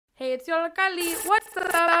Hey, it's your Kali. What's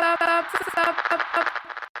up?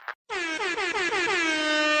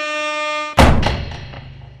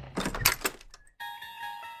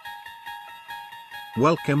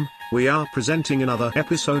 Welcome, we are presenting another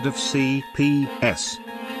episode of CPS.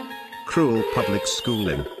 Cruel Public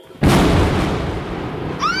Schooling.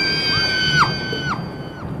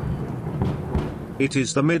 It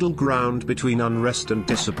is the middle ground between unrest and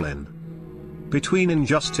discipline. Between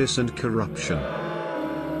injustice and corruption.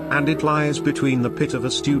 And it lies between the pit of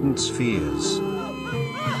a student's fears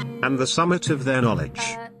and the summit of their knowledge.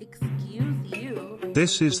 Excuse you.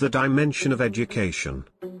 This is the dimension of education.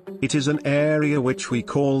 It is an area which we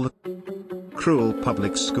call the cruel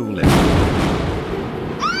public schooling.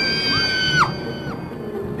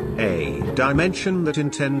 A dimension that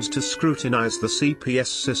intends to scrutinize the CPS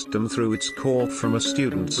system through its core from a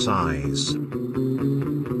student's eyes.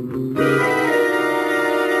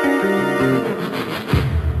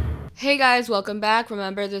 Hey guys, welcome back.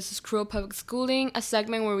 Remember, this is Cruel Public Schooling, a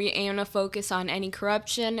segment where we aim to focus on any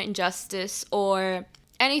corruption, injustice, or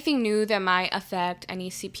anything new that might affect any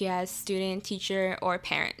CPS student, teacher, or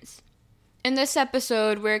parents. In this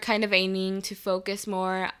episode, we're kind of aiming to focus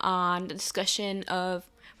more on the discussion of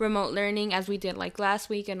remote learning as we did like last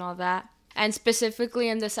week and all that. And specifically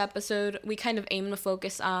in this episode, we kind of aim to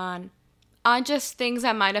focus on just things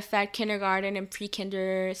that might affect kindergarten and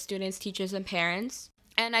pre-kinder students, teachers, and parents.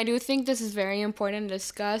 And I do think this is very important to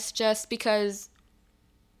discuss just because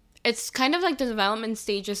it's kind of like the development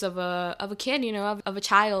stages of a kid, of a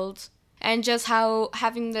child. And just how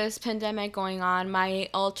having this pandemic going on might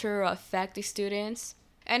alter or affect the students.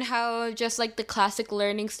 And how just like the classic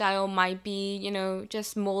learning style might be,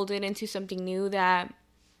 just molded into something new that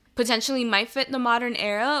potentially might fit the modern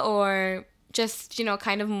era, or just,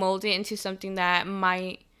 kind of mold it into something that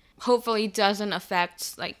might hopefully doesn't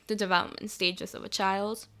affect like the development stages of a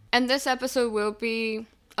child. And this episode will be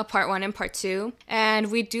a part 1 and part 2.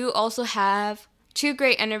 And we do also have 2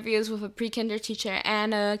 great interviews with a pre-kinder teacher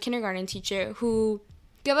and a kindergarten teacher who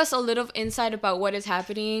give us a little insight about what is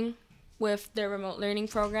happening with their remote learning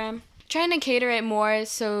program. Trying to cater it more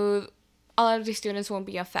so a lot of the students won't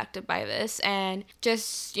be affected by this and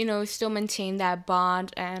just, still maintain that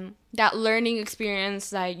bond and that learning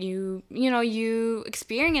experience that you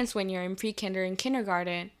experience when you're in pre-kinder and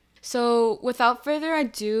kindergarten. So without further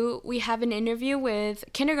ado, we have an interview with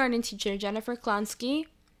kindergarten teacher Jennifer Klonsky,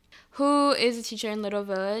 who is a teacher in Little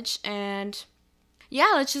Village. And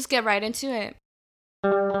yeah, let's just get right into it.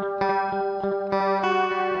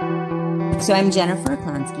 So I'm Jennifer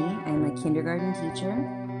Klonsky. I'm a kindergarten teacher.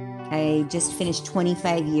 I just finished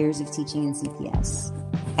 25 years of teaching in CPS.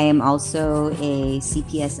 I am also a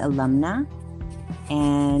CPS alumna,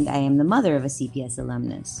 and I am the mother of a CPS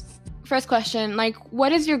alumnus. First question,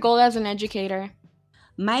 what is your goal as an educator?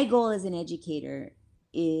 My goal as an educator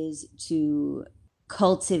is to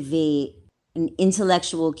cultivate an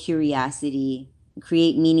intellectual curiosity,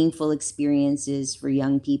 create meaningful experiences for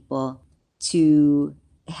young people, to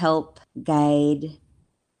help guide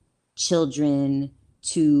children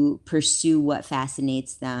to pursue what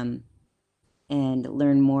fascinates them and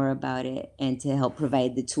learn more about it, and to help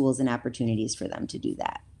provide the tools and opportunities for them to do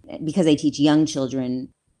that. Because I teach young children,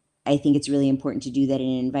 I think it's really important to do that in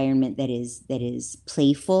an environment that is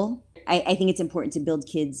playful. I think it's important to build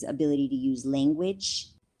kids' ability to use language,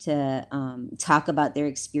 to talk about their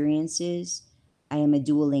experiences. I am a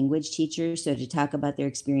dual language teacher, so to talk about their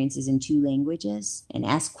experiences in 2 languages and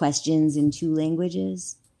ask questions in 2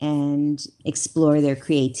 languages and explore their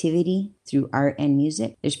creativity through art and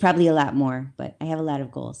music. There's probably a lot more, but I have a lot of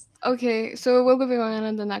goals. Okay, so we'll be going on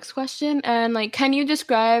to the next question. And can you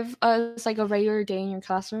describe us a regular day in your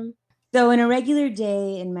classroom? So in a regular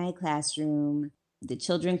day in my classroom, the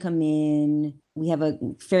children come in. We have a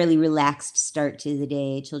fairly relaxed start to the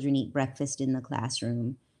day. Children eat breakfast in the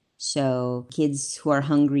classroom. So kids who are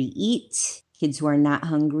hungry eat. Kids who are not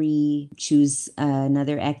hungry choose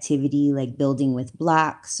another activity like building with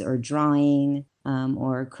blocks or drawing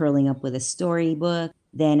or curling up with a storybook.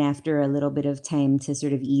 Then after a little bit of time to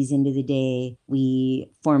sort of ease into the day,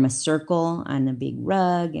 we form a circle on a big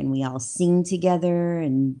rug and we all sing together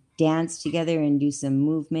and dance together and do some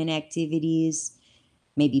movement activities,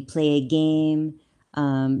 maybe play a game.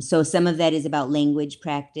 So some of that is about language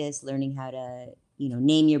practice, learning how to,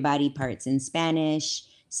 name your body parts in Spanish.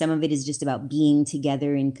 Some of it is just about being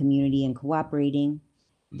together in community and cooperating.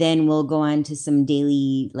 Then we'll go on to some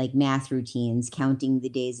daily math routines, counting the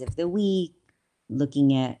days of the week,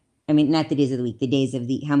 looking at, not the days of the week, the days of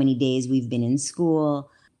how many days we've been in school,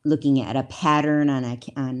 looking at a pattern on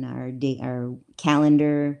our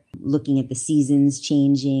calendar, looking at the seasons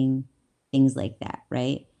changing, things like that,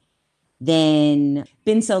 right? Then,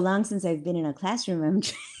 been so long since I've been in a classroom, I'm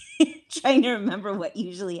trying to remember what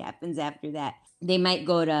usually happens after that. They might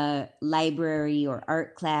go to library or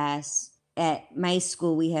art class. At my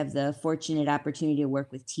school, we have the fortunate opportunity to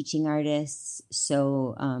work with teaching artists.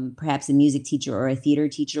 So perhaps a music teacher or a theater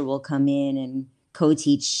teacher will come in and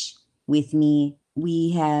co-teach with me.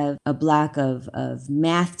 We have a block of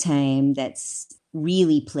math time that's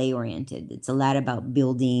really play-oriented. It's a lot about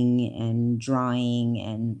building and drawing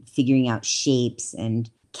and figuring out shapes and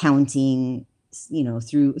counting,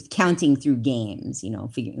 through games,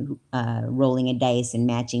 figuring, rolling a dice and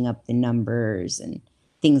matching up the numbers and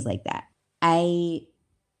things like that. I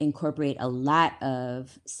incorporate a lot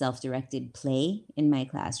of self-directed play in my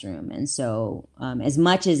classroom. And so as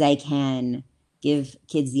much as I can give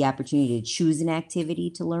kids the opportunity to choose an activity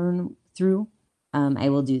to learn through, I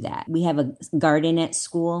will do that. We have a garden at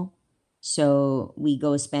school, so we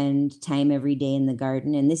go spend time every day in the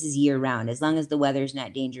garden, and this is year round. As long as the weather's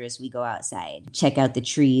not dangerous, we go outside, check out the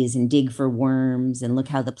trees and dig for worms and look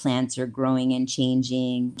how the plants are growing and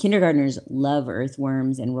changing. Kindergartners love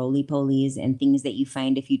earthworms and roly-polies and things that you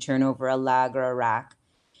find if you turn over a log or a rock.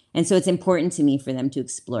 And so it's important to me for them to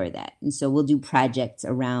explore that. And so we'll do projects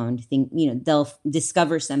around things, they'll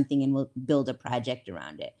discover something and we'll build a project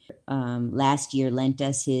around it. Last year lent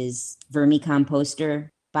us his vermicomposter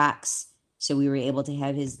box. So we were able to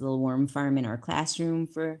have his little worm farm in our classroom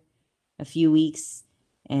for a few weeks.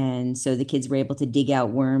 And so the kids were able to dig out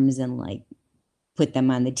worms and put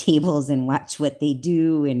them on the tables and watch what they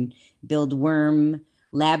do and build worm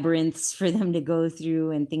labyrinths for them to go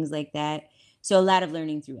through and things like that. So a lot of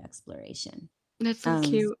learning through exploration. That's so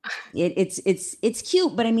cute. It's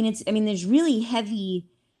cute, but there's really heavy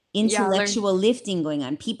intellectual lifting going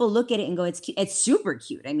on. People look at it and go, it's cute. It's super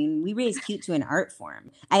cute. We raise cute to an art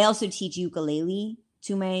form. I also teach ukulele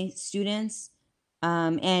to my students.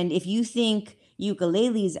 And if you think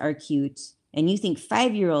ukuleles are cute and you think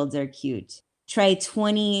 5-year-olds are cute, try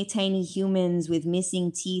 20 tiny humans with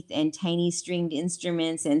missing teeth and tiny stringed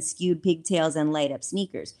instruments and skewed pigtails and light up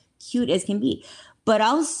sneakers. Cute as can be. But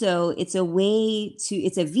also it's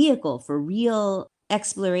a vehicle for real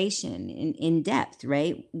exploration in depth,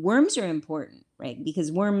 right? Worms are important, right?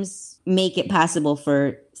 Because worms make it possible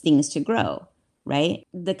for things to grow, right?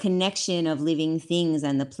 The connection of living things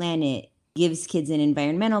on the planet gives kids an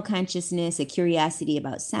environmental consciousness, a curiosity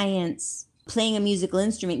about science. Playing a musical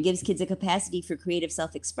instrument gives kids a capacity for creative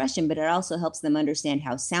self-expression, but it also helps them understand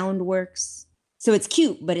how sound works. So it's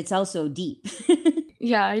cute, but it's also deep.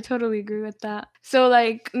 Yeah, I totally agree with that.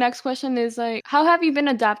 So next question is how have you been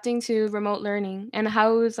adapting to remote learning and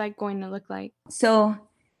how is going to look like? So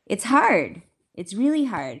it's hard. It's really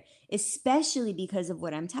hard, especially because of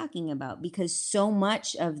what I'm talking about, because so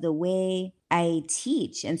much of the way I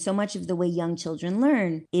teach and so much of the way young children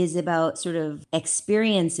learn is about sort of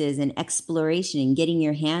experiences and exploration and getting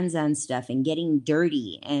your hands on stuff and getting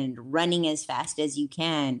dirty and running as fast as you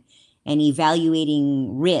can and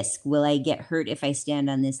evaluating risk. Will I get hurt if I stand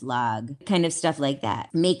on this log? Kind of stuff like that.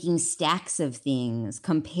 Making stacks of things,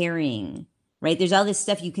 comparing, right? There's all this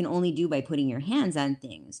stuff you can only do by putting your hands on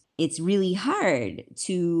things. It's really hard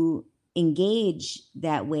to engage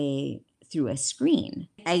that way through a screen.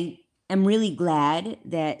 I'm really glad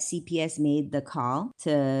that CPS made the call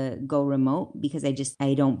to go remote because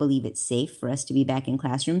I don't believe it's safe for us to be back in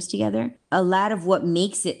classrooms together. A lot of what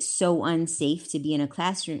makes it so unsafe to be in a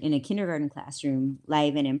kindergarten classroom,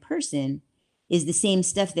 live and in person, is the same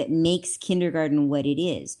stuff that makes kindergarten what it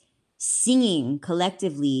is. Singing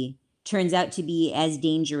collectively turns out to be as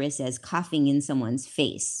dangerous as coughing in someone's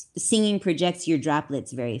face. Singing projects your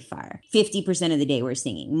droplets very far. 50% of the day we're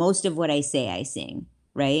singing. Most of what I say, I sing,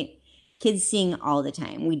 right? Kids sing all the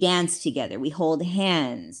time. We dance together. We hold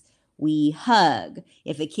hands. We hug.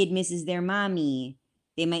 If a kid misses their mommy,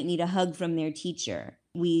 they might need a hug from their teacher.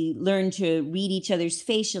 We learn to read each other's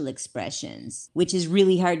facial expressions, which is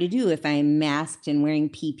really hard to do if I'm masked and wearing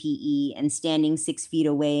PPE and standing 6 feet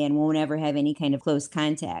away and won't ever have any kind of close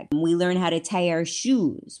contact. We learn how to tie our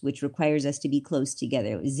shoes, which requires us to be close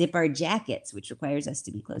together. Zip our jackets, which requires us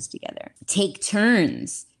to be close together. Take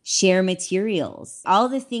turns. Share materials. All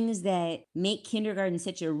the things that make kindergarten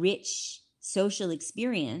such a rich social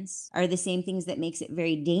experience are the same things that makes it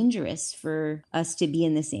very dangerous for us to be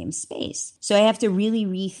in the same space. So I have to really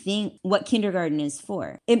rethink what kindergarten is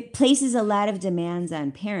for. It places a lot of demands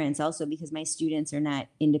on parents also because my students are not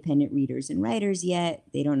independent readers and writers yet.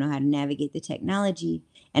 They don't know how to navigate the technology.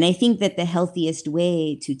 And I think that the healthiest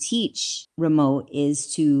way to teach remote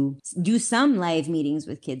is to do some live meetings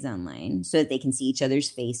with kids online so that they can see each other's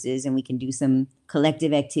faces and we can do some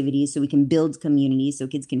collective activities so we can build community so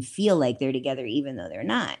kids can feel like they're together even though they're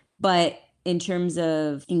not. But in terms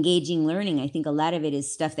of engaging learning, I think a lot of it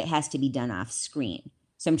is stuff that has to be done off screen.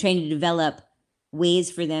 So I'm trying to develop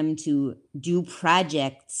ways for them to do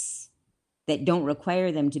projects that don't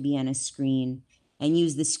require them to be on a screen and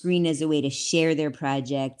use the screen as a way to share their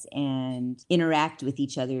projects and interact with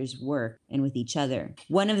each other's work and with each other.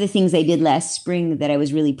 One of the things I did last spring that I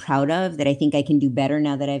was really proud of, that I think I can do better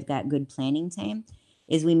now that I've got good planning time,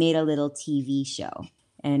 is we made a little TV show,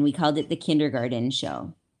 and we called it the Kindergarten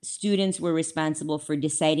Show. Students were responsible for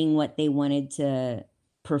deciding what they wanted to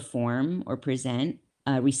perform or present,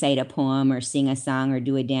 recite a poem or sing a song or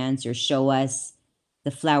do a dance or show us the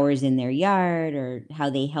flowers in their yard or how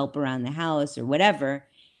they help around the house or whatever.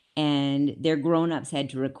 And their grown-ups had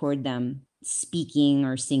to record them speaking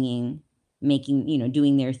or singing, making,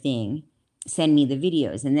 doing their thing, send me the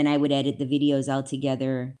videos. And then I would edit the videos all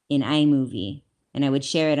together in iMovie. And I would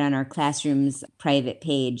share it on our classroom's private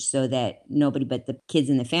page so that nobody but the kids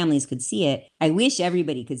and the families could see it. I wish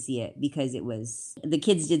everybody could see it because the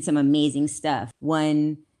kids did some amazing stuff.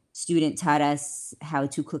 One student taught us how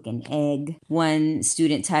to cook an egg. One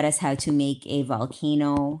student taught us how to make a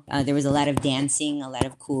volcano. There was a lot of dancing, a lot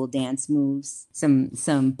of cool dance moves,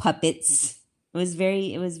 some puppets. It was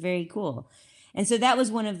very cool. And so that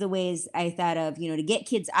was one of the ways I thought of, to get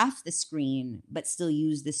kids off the screen, but still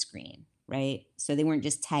use the screen, right? So they weren't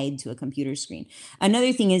just tied to a computer screen.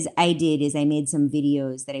 Another thing I made some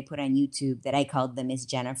videos that I put on YouTube that I called the Miss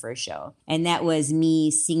Jennifer Show. And that was me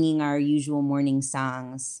singing our usual morning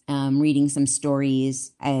songs, reading some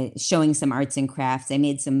stories, showing some arts and crafts. I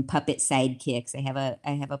made some puppet sidekicks. I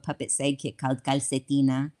have a puppet sidekick called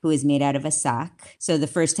Calcetina, who is made out of a sock. So the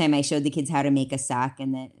first time I showed the kids how to make a sock,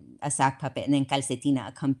 and then a sock puppet, and then Calcetina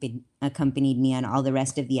accompanied me on all the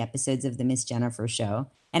rest of the episodes of the Miss Jennifer Show.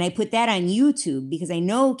 And I put that on YouTube because I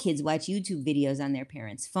know kids watch YouTube videos on their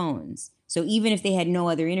parents' phones. So even if they had no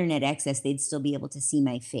other internet access, they'd still be able to see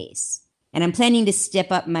my face. And I'm planning to step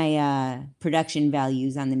up my production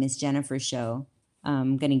values on the Miss Jennifer Show.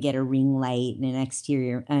 I'm going to get a ring light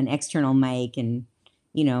and an external mic, and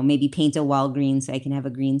maybe paint a wall green so I can have a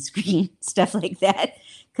green screen, stuff like that.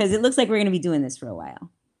 Because it looks like we're going to be doing this for a while,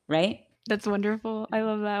 right? That's wonderful. I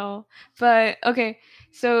love that all. But okay,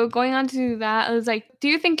 so going on to that, I was like, do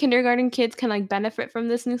you think kindergarten kids can benefit from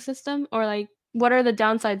this new system, or what are the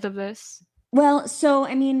downsides of this? Well, so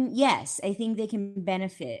yes, I think they can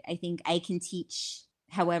benefit. I think I can teach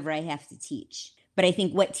however I have to teach. But I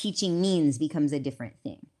think what teaching means becomes a different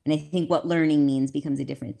thing. And I think what learning means becomes a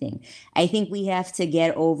different thing. I think we have to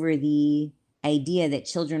get over the idea that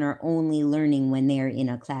children are only learning when they are in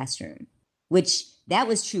a classroom, which that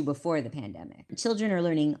was true before the pandemic. Children are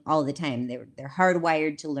learning all the time. They're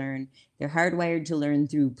hardwired to learn. They're hardwired to learn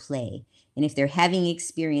through play. And if they're having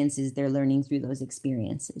experiences, they're learning through those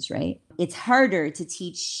experiences, right? It's harder to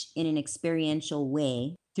teach in an experiential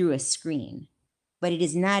way through a screen, but it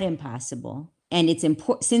is not impossible. And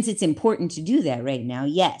since it's important to do that right now,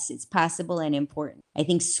 yes, it's possible and important. I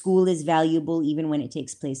think school is valuable even when it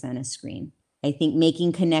takes place on a screen. I think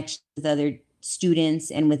making connections with other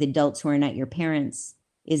students and with adults who are not your parents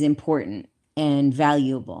is important and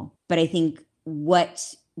valuable. But I think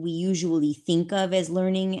what we usually think of as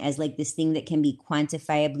learning as this thing that can be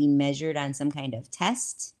quantifiably measured on some kind of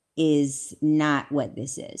test is not what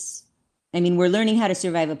this is. We're learning how to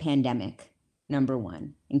survive a pandemic, number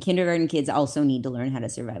one. And kindergarten kids also need to learn how to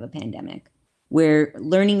survive a pandemic. We're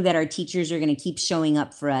learning that our teachers are going to keep showing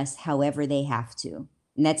up for us however they have to.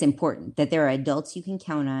 And that's important, that there are adults you can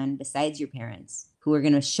count on besides your parents who are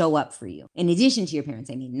going to show up for you. In addition to your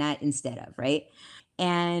parents, not instead of, right?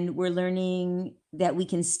 And we're learning that we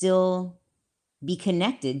can still be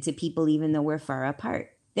connected to people even though we're far apart.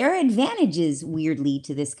 There are advantages, weirdly,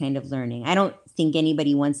 to this kind of learning. I don't think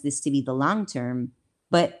anybody wants this to be the long term,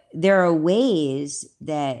 but there are ways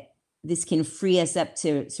that this can free us up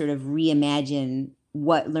to sort of reimagine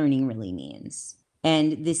what learning really means.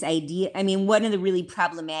 And this idea, one of the really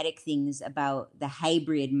problematic things about the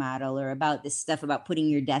hybrid model, or about this stuff about putting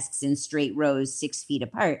your desks in straight rows 6 feet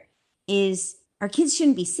apart, is our kids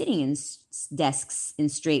shouldn't be sitting in desks in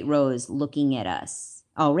straight rows looking at us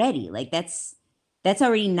already. That's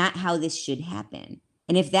already not how this should happen.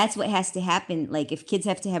 And if that's what has to happen, if kids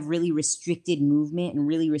have to have really restricted movement and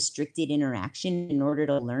really restricted interaction in order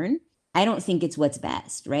to learn, I don't think it's what's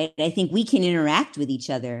best, right? I think we can interact with each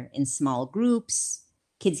other in small groups.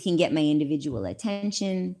 Kids can get my individual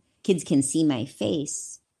attention. Kids can see my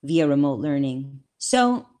face via remote learning.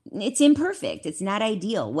 So it's imperfect. It's not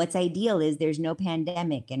ideal. What's ideal is there's no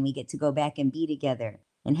pandemic and we get to go back and be together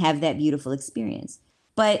and have that beautiful experience.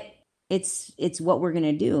 But it's what we're going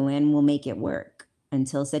to do, and we'll make it work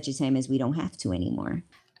until such a time as we don't have to anymore.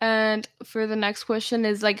 And for the next question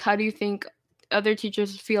is like, how do you think other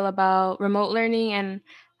teachers feel about remote learning, and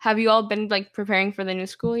have you all been like preparing for the new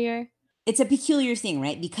school year? It's a peculiar thing,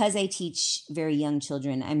 right? Because I teach very young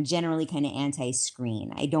children, I'm generally kind of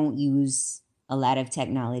anti-screen. I don't use a lot of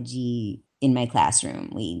technology in my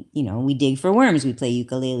classroom. We dig for worms, we play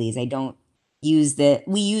ukuleles.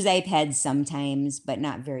 We use iPads sometimes, but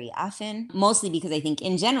not very often. Mostly because I think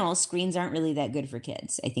in general, screens aren't really that good for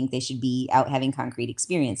kids. I think they should be out having concrete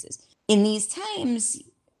experiences. In these times,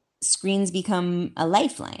 screens become a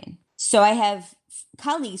lifeline. So I have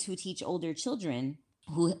colleagues who teach older children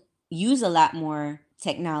who use a lot more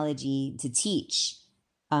technology to teach.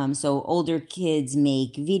 So older kids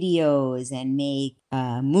make videos and make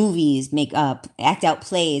movies, act out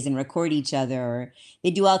plays and record each other. Or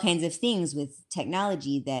they do all kinds of things with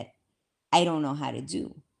technology that I don't know how to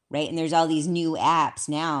do, right? And there's all these new apps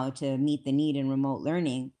now to meet the need in remote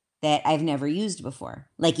learning that I've never used before,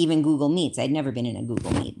 like even Google Meets. I'd never been in a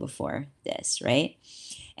Google Meet before this, right?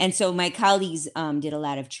 And so my colleagues did a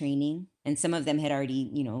lot of training, and some of them had already,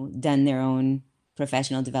 done their own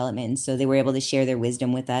professional development. So they were able to share their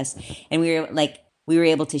wisdom with us. And we were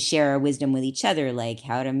able to share our wisdom with each other, like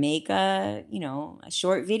how to make a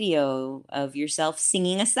short video of yourself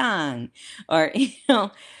singing a song or,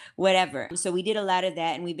 whatever. So we did a lot of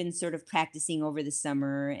that, and we've been sort of practicing over the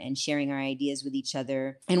summer and sharing our ideas with each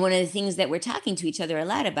other. And one of the things that we're talking to each other a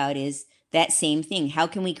lot about is that same thing. How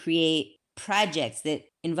can we create projects that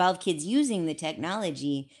involve kids using the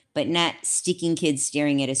technology, but not sticking kids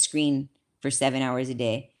staring at a screen for 7 hours a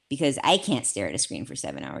day? Because I can't stare at a screen for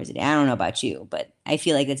 7 hours a day. I don't know about you, but I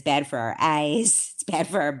feel like it's bad for our eyes. It's bad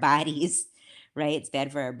for our bodies, right? It's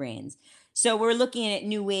bad for our brains. So we're looking at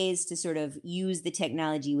new ways to sort of use the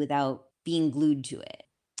technology without being glued to it.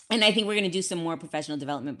 And I think we're going to do some more professional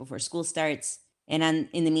development before school starts. And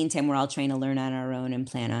in the meantime, we're all trying to learn on our own and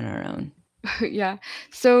plan on our own. Yeah.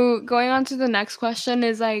 So going on to the next question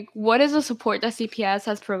is like, what is the support that CPS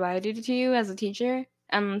has provided to you as a teacher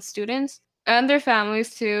and students and their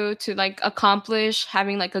families to like accomplish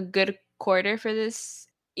having like a good quarter for this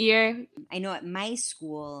year? I know at my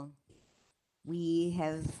school, we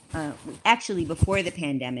have actually before the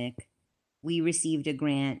pandemic, we received a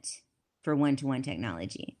grant for one-to-one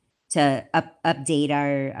technology to update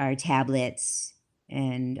our tablets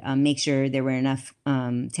and make sure there were enough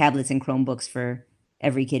tablets and Chromebooks for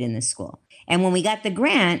every kid in the school. And when we got the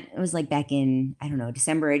grant, it was like back in,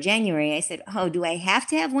 December or January, I said, oh, do I have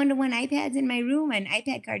to have one-to-one iPads in my room? An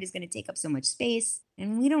iPad card is going to take up so much space,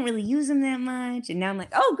 and we don't really use them that much. And now I'm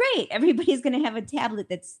like, oh, great. Everybody's going to have a tablet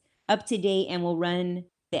that's up to date and will run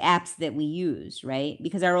the apps that we use, right?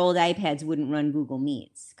 Because our old iPads wouldn't run Google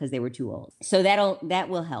Meets because they were too old. So that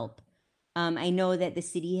will help. I know that the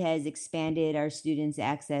city has expanded our students'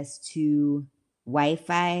 access to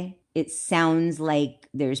Wi-Fi. It sounds like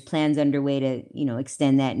there's plans underway to,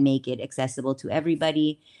 extend that and make it accessible to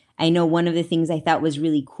everybody. I know one of the things I thought was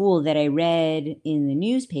really cool that I read in the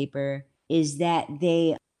newspaper is that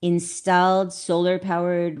they installed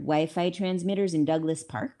solar-powered Wi-Fi transmitters in Douglas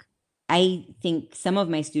Park. I think some of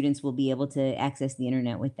my students will be able to access the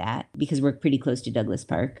internet with that because we're pretty close to Douglas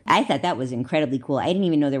Park. I thought that was incredibly cool. I didn't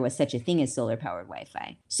even know there was such a thing as solar-powered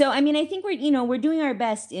Wi-Fi. So, I think we're doing our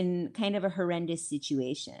best in kind of a horrendous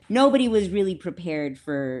situation. Nobody was really prepared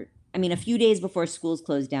for, a few days before schools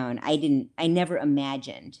closed down, I never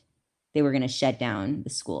imagined they were going to shut down the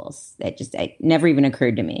schools. It never even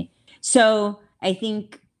occurred to me. So I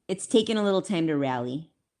think it's taken a little time to rally.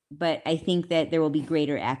 But I think that there will be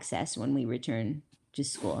greater access when we return to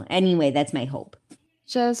school. Anyway, that's my hope.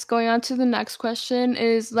 Just going on to the next question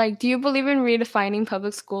is like, do you believe in redefining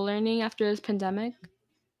public school learning after this pandemic?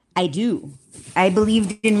 I do. I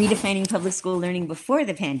believed in redefining public school learning before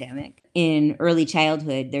the pandemic. In early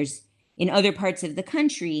childhood, in other parts of the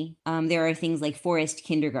country, there are things like forest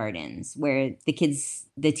kindergartens where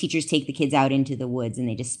the teachers take the kids out into the woods and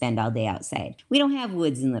they just spend all day outside. We don't have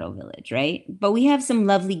woods in Little Village, right? But we have some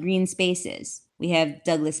lovely green spaces. We have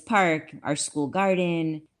Douglas Park, our school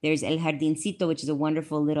garden. There's El Jardincito, which is a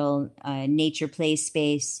wonderful little nature play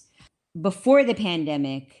space. Before the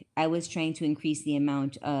pandemic, I was trying to increase the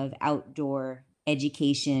amount of outdoor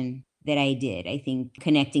education that I did. I think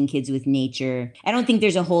connecting kids with nature. I don't think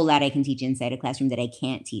there's a whole lot I can teach inside a classroom that I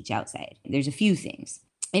can't teach outside. There's a few things.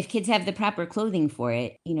 If kids have the proper clothing for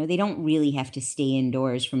it, they don't really have to stay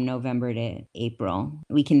indoors from November to April.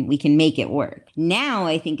 We can make it work. Now,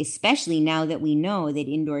 I think especially now that we know that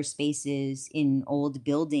indoor spaces in old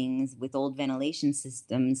buildings with old ventilation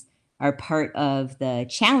systems are part of the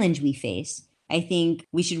challenge we face, I think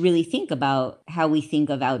we should really think about how we think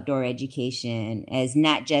of outdoor education as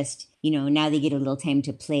not just, now they get a little time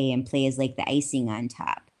to play, and play is like the icing on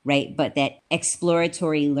top, right? But that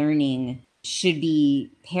exploratory learning should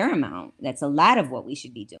be paramount. That's a lot of what we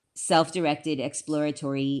should be doing. Self-directed,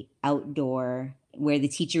 exploratory, outdoor, where the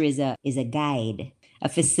teacher is a guide, a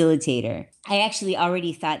facilitator. I actually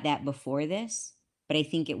already thought that before this, but I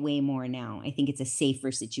think it way more now. I think it's a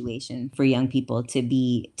safer situation for young people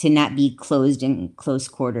to not be closed in close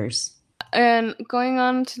quarters. And going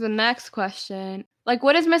on to the next question, like,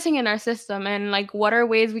 what is missing in our system, and like, what are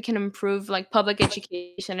ways we can improve like public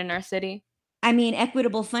education in our city? I mean,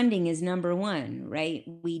 equitable funding is number one, right?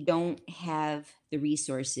 We don't have the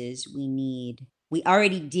resources we need. We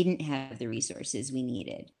already didn't have the resources we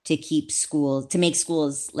needed to make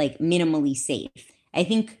schools like minimally safe. I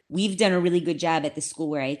think we've done a really good job at the school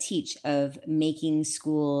where I teach of making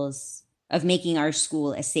our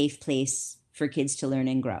school a safe place for kids to learn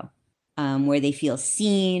and grow, where they feel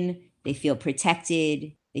seen, they feel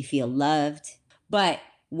protected, they feel loved. But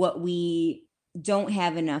what we don't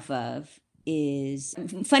have enough of is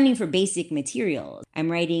funding for basic materials.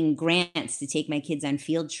 I'm writing grants to take my kids on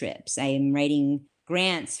field trips. I am writing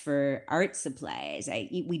grants for art supplies.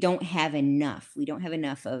 We don't have enough. We don't have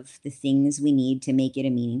enough of the things we need to make it a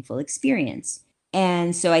meaningful experience.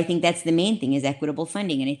 And so I think that's the main thing, is equitable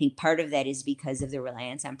funding. And I think part of that is because of the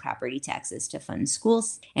reliance on property taxes to fund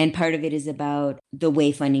schools. And part of it is about the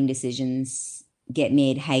way funding decisions get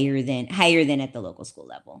made higher than at the local school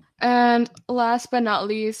level. And last but not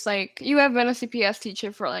least, like, you have been a CPS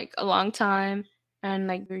teacher for like a long time, and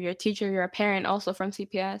like you're a teacher, you're a parent also from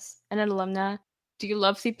CPS and an alumna. Do you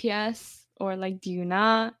love CPS, or like, do you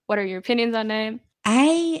not? What are your opinions on it?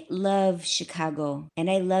 I love Chicago,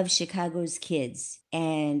 and I love Chicago's kids,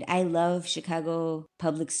 and I love Chicago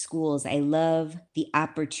public schools. I love the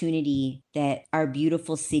opportunity that our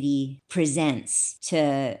beautiful city presents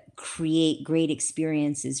to create great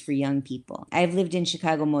experiences for young people. I've lived in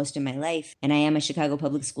Chicago most of my life, and I am a Chicago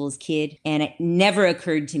public schools kid, and it never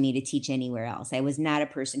occurred to me to teach anywhere else. I was not a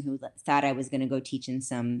person who thought I was going to go teach in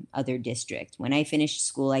some other district. When I finished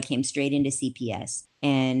school, I came straight into CPS.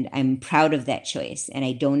 And I'm proud of that choice, and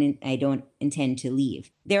I don't intend to leave.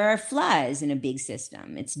 There are flaws in a big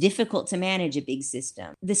system. It's difficult to manage a big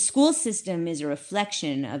system. The school system is a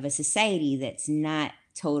reflection of a society that's not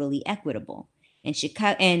totally equitable.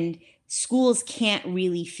 And schools can't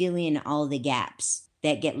really fill in all the gaps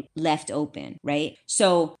that get left open, right?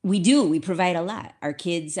 So we provide a lot. Our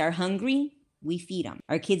kids are hungry. We feed them.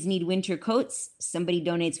 Our kids need winter coats. Somebody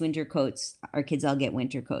donates winter coats. Our kids all get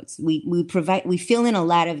winter coats. We fill in a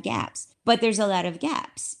lot of gaps, but there's a lot of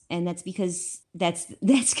gaps. And that's because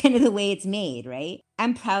that's kind of the way it's made, right?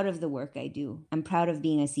 I'm proud of the work I do. I'm proud of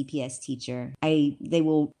being a CPS teacher. They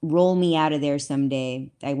will roll me out of there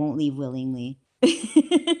someday. I won't leave willingly.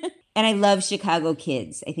 And I love Chicago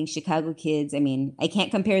kids. I think Chicago kids, I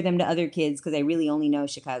can't compare them to other kids because I really only know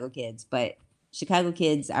Chicago kids, but Chicago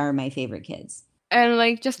kids are my favorite kids. And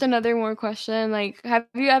like, just another more question, like, have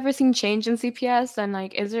you ever seen change in CPS, and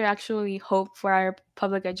like, is there actually hope for our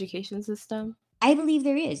public education system? I believe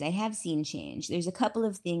there is. I have seen change. There's a couple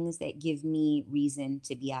of things that give me reason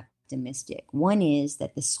to be optimistic. One is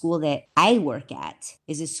that the school that I work at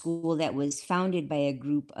is a school that was founded by a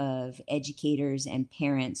group of educators and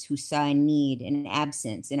parents who saw a need and an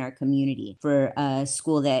absence in our community for a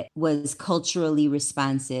school that was culturally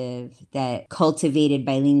responsive, that cultivated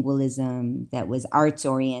bilingualism, that was arts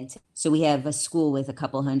oriented. So we have a school with a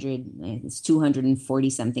couple hundred, it's 240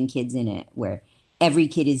 something kids in it, where every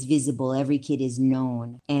kid is visible, every kid is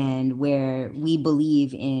known, and where we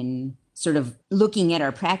believe in sort of looking at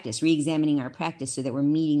our practice, re-examining our practice so that we're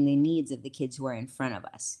meeting the needs of the kids who are in front of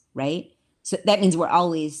us, right? So that means we're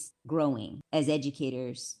always growing. As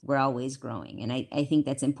educators, we're always growing. And I think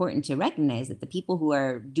that's important to recognize, that the people who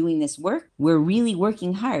are doing this work, we're really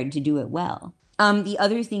working hard to do it well. The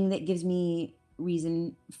other thing that gives me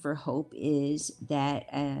reason for hope is that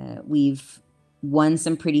we've won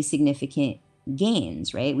some pretty significant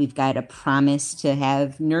gains, right? We've got a promise to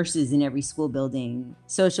have nurses in every school building,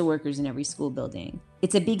 social workers in every school building.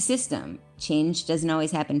 It's a big system. Change doesn't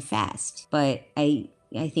always happen fast, but I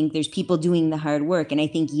think there's people doing the hard work, and I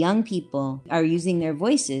think young people are using their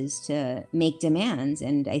voices to make demands,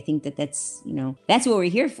 and I think that's what we're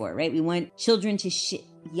here for, right? We want children to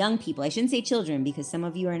young people. I shouldn't say children because some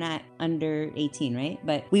of you are not under 18, right?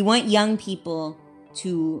 But we want young people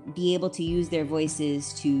to be able to use their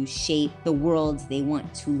voices to shape the world they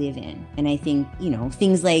want to live in. And I think,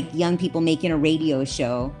 things like young people making a radio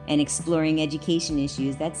show and exploring education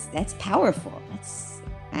issues, that's powerful.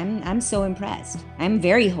 I'm so impressed. I'm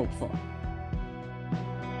very hopeful.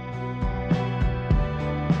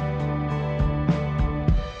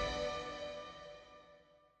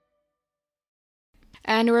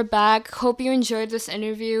 And we're back. Hope you enjoyed this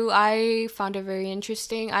interview. I found it very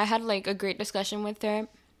interesting. I had like a great discussion with her.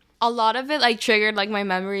 A lot of it like triggered like my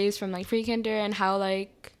memories from like pre-kinder and how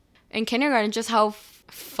like in kindergarten just how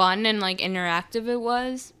fun and like interactive it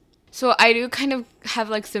was. So I do kind of have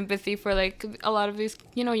like sympathy for like a lot of these,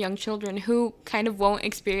 young children who kind of won't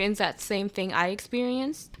experience that same thing I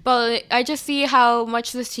experienced. But I just see how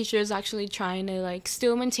much this teacher is actually trying to like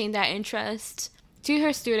still maintain that interest to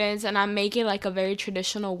her students, and I'm making like a very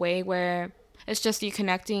traditional way where it's just you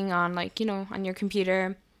connecting on like, on your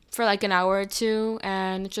computer for like an hour or two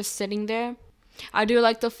and just sitting there. I do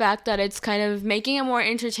like the fact that it's kind of making it more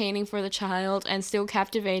entertaining for the child and still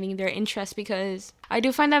captivating their interest, because I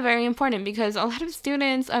do find that very important, because a lot of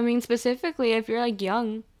students, specifically if you're like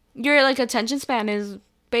young, your like attention span is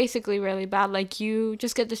basically really bad. Like you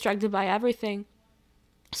just get distracted by everything.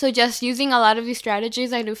 So just using a lot of these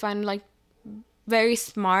strategies I do find like very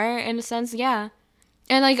smart in a sense, yeah.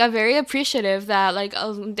 And like I'm very appreciative that like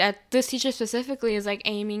that this teacher specifically is like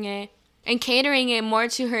aiming it and catering it more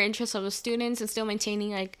to her interests of the students and still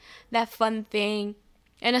maintaining like that fun thing.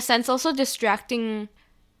 In a sense, also distracting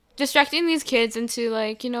these kids into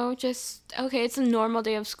like, just, okay, it's a normal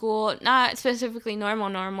day of school. Not specifically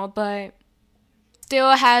normal, but still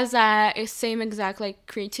has that same exact like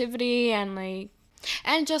creativity and like.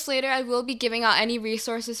 And just later, I will be giving out any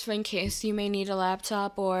resources for in case you may need a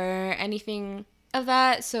laptop or anything of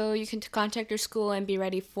that. So you can contact your school and be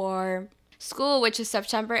ready for school, which is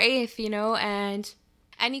September 8th, and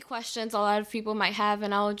any questions a lot of people might have,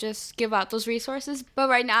 and I'll just give out those resources. But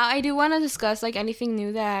right now, I do want to discuss like anything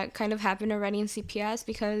new that kind of happened already in CPS,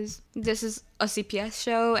 because this is a CPS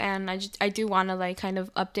show, and I do want to like kind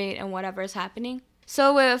of update on whatever is happening.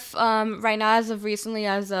 So with right now, as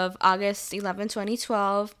of August 11,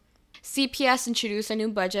 2012, CPS introduced a new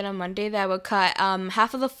budget on Monday that would cut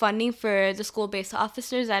half of the funding for the school-based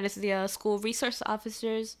officers, that is the school resource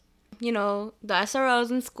officers, the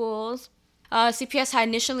SROs in schools. CPS had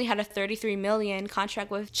initially had a $33 million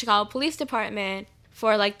contract with Chicago Police Department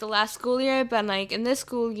for like the last school year, but like in this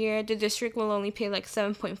school year, the district will only pay like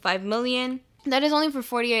 $7.5 million. That is only for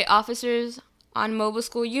 48 officers on mobile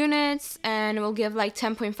school units, and will give like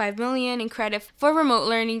 $10.5 million in credit for remote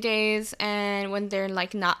learning days and when they're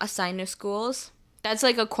like not assigned to schools. That's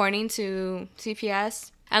like according to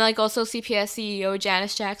CPS. And like also CPS CEO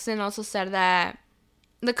Janice Jackson also said that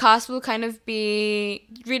the cost will kind of be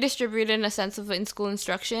redistributed in a sense of in-school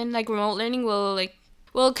instruction. Like remote learning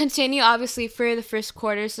will continue obviously for the first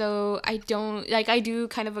quarter, so I do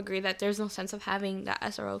kind of agree that there's no sense of having that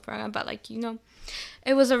SRO program, but like,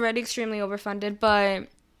 it was already extremely overfunded, but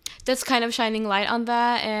that's kind of shining light on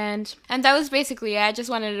that, and that was basically it. I just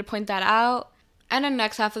wanted to point that out. And in the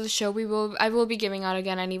next half of the show, I will be giving out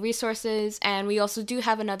again any resources, and we also do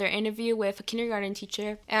have another interview with a kindergarten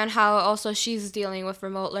teacher and how also she's dealing with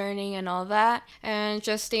remote learning and all that. And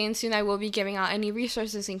just stay tuned. I will be giving out any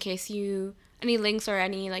resources in case any links or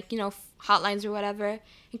any like, hotlines or whatever,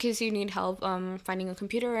 in case you need help finding a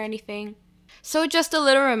computer or anything. So just a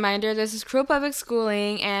little reminder, this is Cruel Public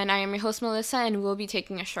Schooling, and I am your host Melissa, and we'll be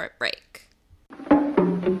taking a short break.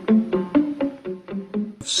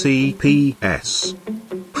 CPS.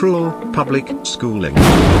 Cruel Public Schooling.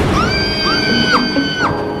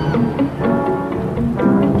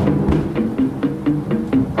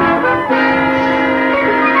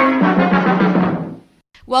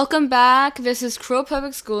 Welcome back. This is Cruel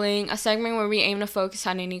Public Schooling, a segment where we aim to focus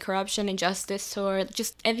on any corruption, injustice, or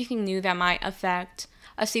just anything new that might affect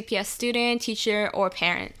a CPS student, teacher, or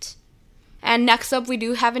parent. And next up, we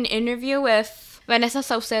do have an interview with Vanessa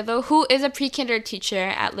Saucedo, who is a pre-kinder teacher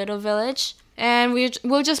at Little Village. And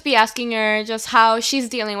we'll just be asking her just how she's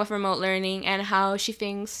dealing with remote learning and how she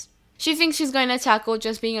thinks she's going to tackle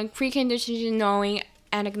just being a pre-kinder teacher, knowing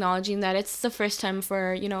and acknowledging that it's the first time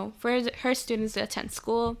for her students to attend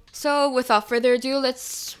school. So without further ado,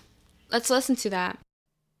 let's listen to that.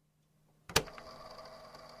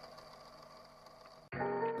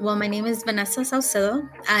 Well, my name is Vanessa Saucedo.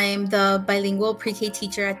 I'm the bilingual pre-K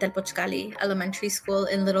teacher at Telpochcali Elementary School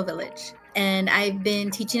in Little Village. And I've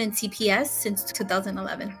been teaching in CPS since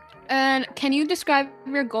 2011. And can you describe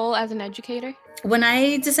your goal as an educator? When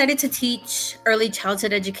I decided to teach early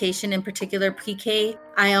childhood education, in particular pre-K,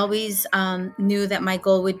 I always knew that my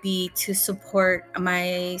goal would be to support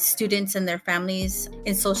my students and their families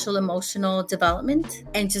in social emotional development,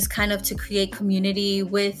 and just kind of to create community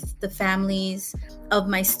with the families of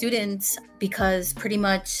my students, because pretty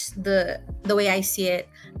much the way I see it,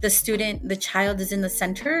 the child is in the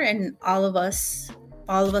center, and all of us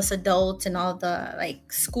all of us adults and all the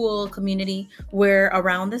like school community, we're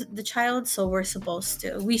around the child. So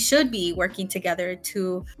we should be working together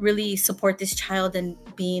to really support this child and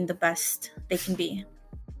being the best they can be.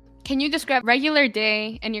 Can you describe regular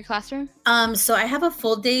day in your classroom? So I have a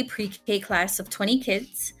full day pre-K class of 20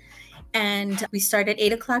 kids. And we start at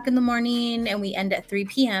 8 o'clock in the morning and we end at 3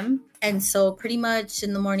 p.m. And so pretty much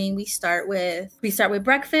in the morning we start with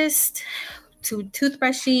breakfast, to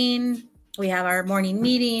toothbrushing. We have our morning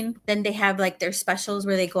meeting. Then they have like their specials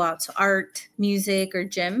where they go out to art, music, or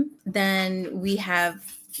gym. Then we have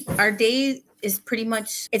our day is pretty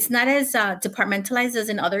much, it's not as departmentalized as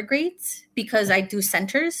in other grades because I do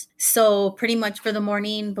centers. So pretty much for the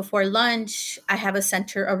morning before lunch, I have a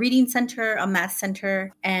center, a reading center, a math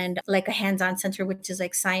center, and like a hands-on center, which is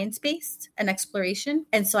like science-based and exploration.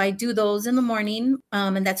 And so I do those in the morning.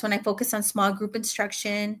 And that's when I focus on small group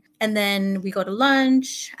instruction. And then we go to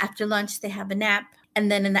lunch. After lunch, they have a nap.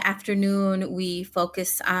 And then in the afternoon, we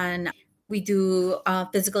do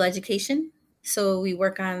physical education. So we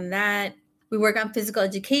work on that. We work on physical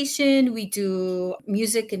education. We do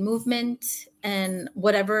music and movement and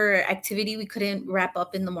whatever activity we couldn't wrap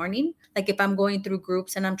up in the morning. Like if I'm going through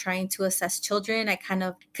groups and I'm trying to assess children, I kind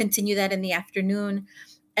of continue that in the afternoon.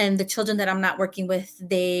 And the children that I'm not working with,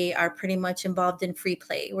 they are pretty much involved in free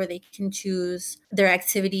play where they can choose their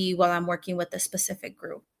activity while I'm working with a specific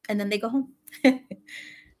group. And then they go home.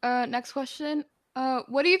 Next question.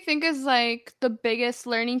 What do you think is like the biggest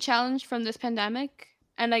learning challenge from this pandemic?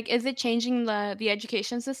 And like, is it changing the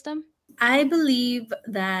education system? I believe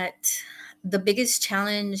that the biggest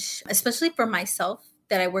challenge, especially for myself,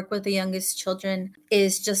 that I work with the youngest children,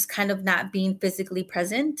 is just kind of not being physically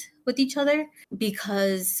present with each other,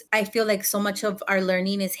 because I feel like so much of our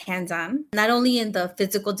learning is hands-on, not only in the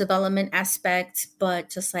physical development aspect,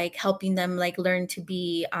 but just like helping them like learn to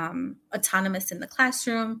be autonomous in the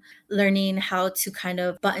classroom, learning how to kind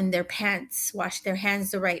of button their pants, wash their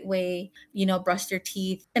hands the right way, brush their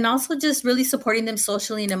teeth, and also just really supporting them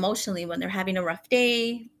socially and emotionally when they're having a rough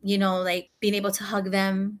day, like being able to hug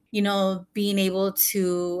them, being able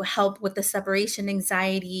to help with the separation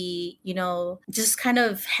anxiety, just kind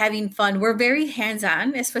of having fun. We're very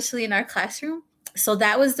hands-on, especially in our classroom. So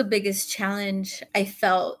that was the biggest challenge I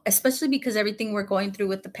felt, especially because everything we're going through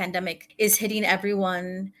with the pandemic is hitting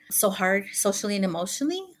everyone so hard socially and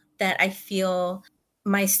emotionally, that I feel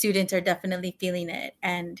my students are definitely feeling it.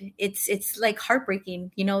 And it's like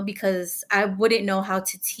heartbreaking, because I wouldn't know how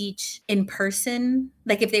to teach in person.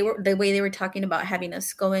 Like if they were the way they were talking about having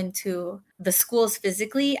us go into the schools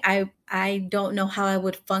physically, I don't know how I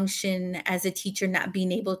would function as a teacher, not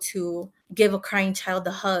being able to give a crying child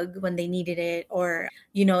a hug when they needed it. Or,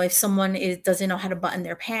 if someone doesn't know how to button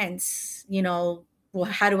their pants, well,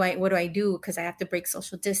 what do I do? Because I have to break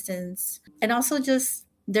social distance. And also just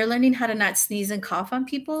they're learning how to not sneeze and cough on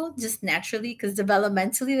people just naturally, because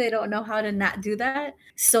developmentally they don't know how to not do that.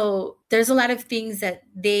 So there's a lot of things that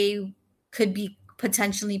they could be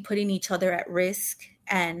potentially putting each other at risk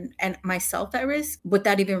and myself at risk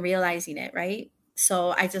without even realizing it, right?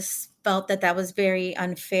 So I just felt that was very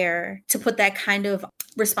unfair to put that kind of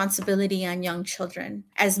responsibility on young children.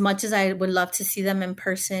 As much as I would love to see them in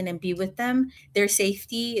person and be with them, their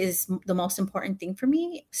safety is the most important thing for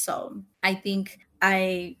me. So I think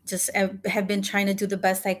I just have been trying to do the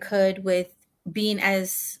best I could with being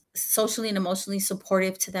as socially and emotionally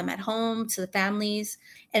supportive to them at home, to the families.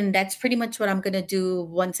 And that's pretty much what I'm going to do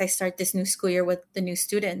once I start this new school year with the new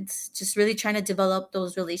students, just really trying to develop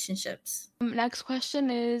those relationships. Next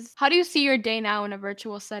question is, how do you see your day now in a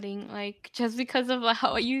virtual setting? Like, just because of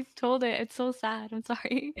how you told it, it's so sad. I'm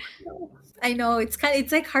sorry. I know it's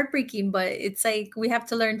like heartbreaking, but it's like we have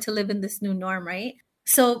to learn to live in this new norm, right?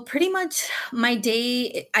 So pretty much my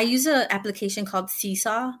day, I use an application called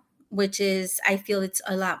Seesaw, which is, I feel it's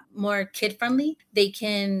a lot more kid friendly. They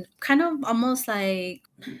can kind of almost like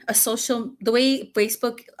the way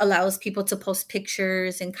Facebook allows people to post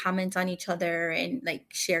pictures and comment on each other and like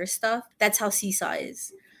share stuff. That's how Seesaw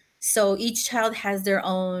is. So each child has their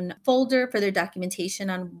own folder for their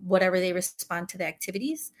documentation on whatever they respond to the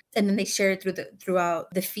activities. And then they share it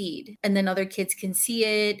throughout the feed. And then other kids can see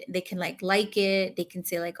it. They can like it. They can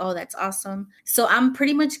say like, oh, that's awesome. So I'm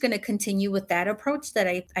pretty much going to continue with that approach that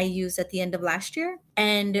I used at the end of last year.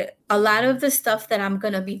 And a lot of the stuff that I'm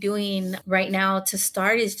going to be doing right now to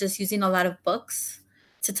start is just using a lot of books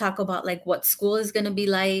to talk about like what school is going to be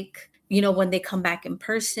like, when they come back in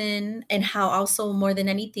person, and how also more than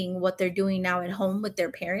anything, what they're doing now at home with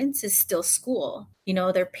their parents is still school.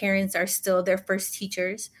 Their parents are still their first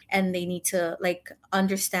teachers, and they need to like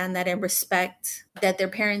understand that and respect that their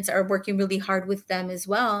parents are working really hard with them as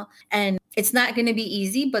well. And it's not going to be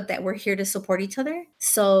easy, but that we're here to support each other.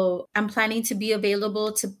 So I'm planning to be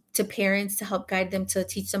available to parents to help guide them, to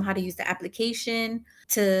teach them how to use the application,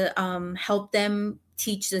 to help them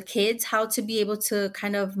teach the kids how to be able to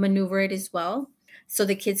kind of maneuver it as well. So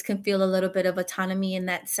the kids can feel a little bit of autonomy in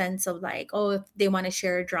that sense of like, oh, if they want to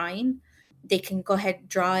share a drawing, they can go ahead and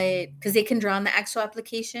draw it, because they can draw on the actual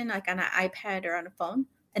application, like on an iPad or on a phone,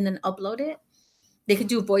 and then upload it. They could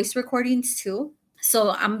do voice recordings too.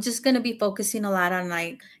 So I'm just going to be focusing a lot on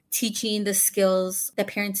like teaching the skills that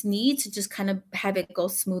parents need to just kind of have it go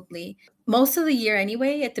smoothly. Most of the year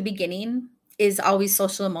anyway, at the beginning, is always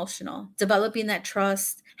social emotional, developing that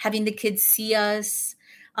trust, having the kids see us,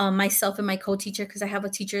 myself and my co-teacher, because I have a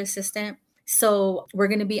teacher assistant. So we're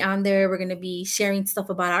going to be on there. We're going to be sharing stuff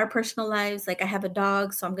about our personal lives. Like I have a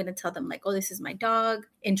dog, so I'm going to tell them like, oh, this is my dog,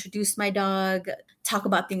 introduce my dog, talk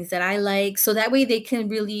about things that I like. So that way they can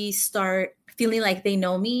really start feeling like they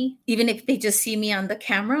know me, even if they just see me on the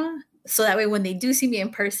camera. So that way when they do see me in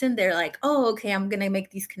person, they're like, oh, okay, I'm going to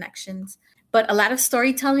make these connections. But a lot of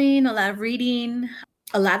storytelling, a lot of reading,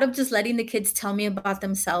 a lot of just letting the kids tell me about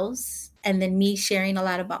themselves, and then me sharing a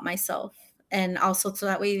lot about myself. And also so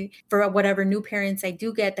that way for whatever new parents I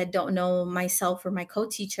do get that don't know myself or my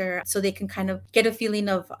co-teacher, so they can kind of get a feeling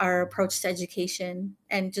of our approach to education,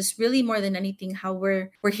 and just really more than anything how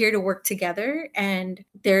we're here to work together, and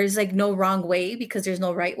there's like no wrong way because there's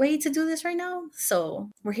no right way to do this right now. So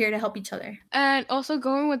we're here to help each other. And also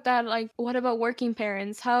going with that, like, what about working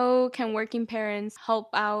parents? How can working parents help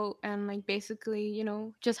out and like basically,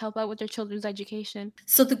 just help out with their children's education?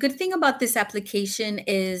 So the good thing about this application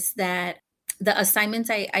is that the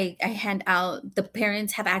assignments I hand out, the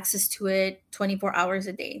parents have access to it 24 hours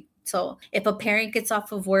a day. So if a parent gets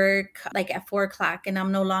off of work like at 4 o'clock and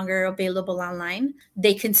I'm no longer available online,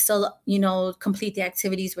 they can still, complete the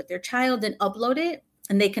activities with their child and upload it.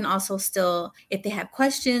 And they can also still, if they have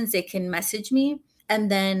questions, they can message me.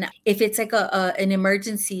 And then if it's like an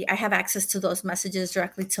emergency, I have access to those messages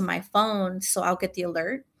directly to my phone. So I'll get the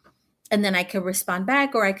alert. And then I can respond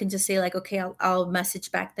back, or I can just say like, okay, I'll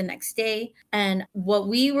message back the next day. And what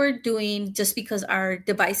we were doing, just because our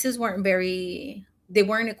devices they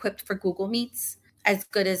weren't equipped for Google Meets as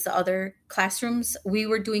good as the other classrooms, we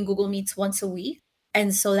were doing Google Meets once a week.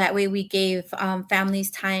 And so that way we gave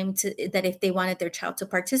families time that if they wanted their child to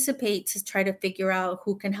participate, to try to figure out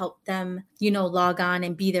who can help them, log on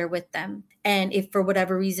and be there with them. And if for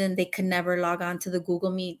whatever reason they could never log on to the Google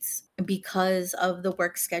Meets because of the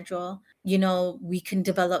work schedule, we can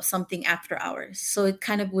develop something after hours. So it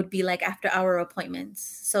kind of would be like after hour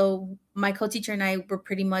appointments. So my co-teacher and I were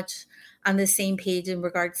pretty much on the same page in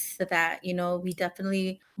regards to that. We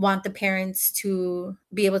definitely want the parents to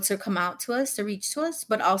be able to come out to us, to reach to us,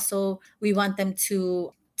 but also we want them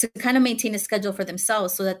to kind of maintain a schedule for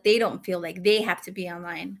themselves so that they don't feel like they have to be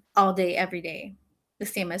online all day, every day, the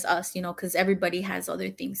same as us, because everybody has other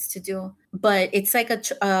things to do. But it's like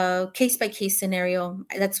a case-by-case scenario.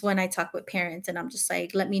 That's when I talk with parents and I'm just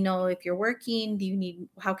like, let me know if you're working.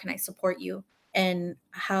 How can I support you? And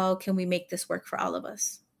how can we make this work for all of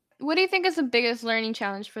us? What do you think is the biggest learning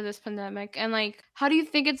challenge for this pandemic? And like, how do you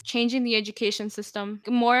think it's changing the education system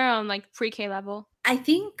more on like pre-K level? I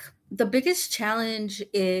think the biggest challenge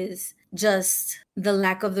is just the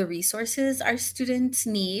lack of the resources our students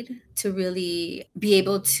need to really be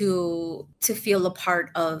able to feel a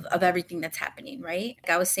part of everything that's happening, right?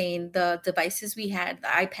 Like I was saying, the devices we had, the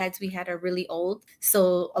iPads we had are really old.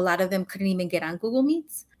 So a lot of them couldn't even get on Google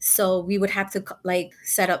Meets. So we would have to like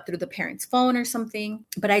set up through the parent's phone or something.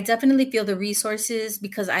 But I definitely feel the resources,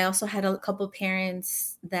 because I also had a couple of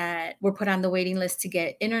parents that were put on the waiting list to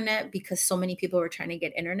get internet because so many people were trying to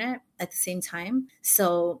get internet at the same time.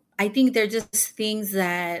 So I think they're just things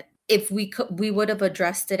that if we would have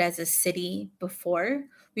addressed it as a city before,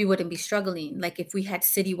 we wouldn't be struggling. Like if we had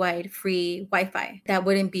citywide free Wi-Fi, that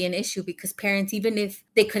wouldn't be an issue, because parents, even if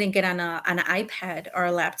they couldn't get on an iPad or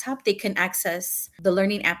a laptop, they can access the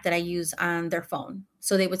learning app that I use on their phone.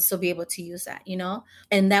 So they would still be able to use that,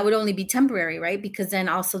 and that would only be temporary, right? Because then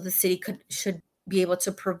also the city should be able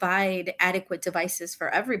to provide adequate devices for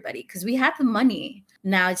everybody, because we have the money.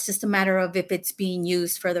 Now it's just a matter of if it's being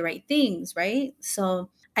used for the right things, right? So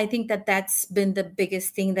I think that that's been the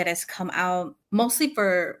biggest thing that has come out, mostly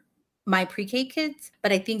for my pre-K kids,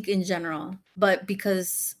 but I think in general. But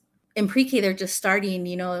because in pre-K, they're just starting,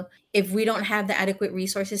 if we don't have the adequate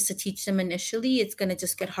resources to teach them initially, it's going to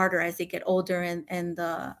just get harder as they get older and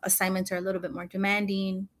the assignments are a little bit more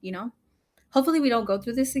demanding, hopefully we don't go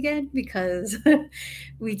through this again, because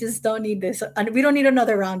we just don't need this. And we don't need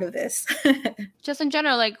another round of this. Just in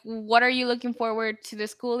general, like, what are you looking forward to the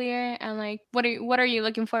school year, and like what are you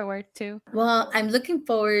looking forward to? Well, I'm looking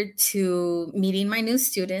forward to meeting my new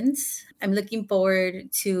students. I'm looking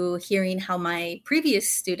forward to hearing how my previous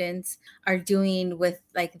students are doing with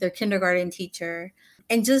like their kindergarten teacher,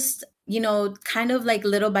 and just, kind of like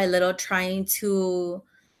little by little trying to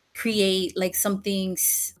create like something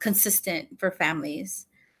consistent for families.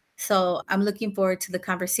 So I'm looking forward to the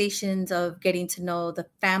conversations of getting to know the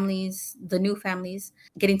families, the new families,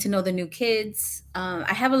 getting to know the new kids.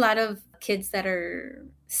 I have a lot of kids that are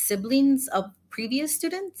siblings of previous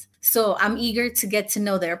students. So I'm eager to get to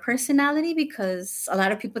know their personality, because a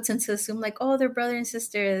lot of people tend to assume like, oh, they're brother and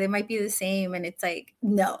sister, they might be the same. And it's like,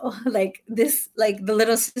 no, like this, like the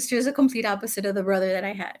little sister is a complete opposite of the brother that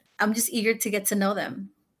I had. I'm just eager to get to know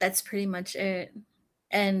them. That's pretty much it.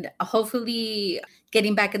 And hopefully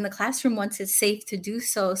getting back in the classroom once it's safe to do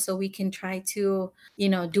so, so we can try to,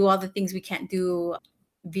 do all the things we can't do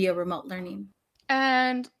via remote learning.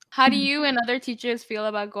 And how do you and other teachers feel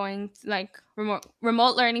about going like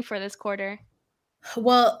remote learning for this quarter?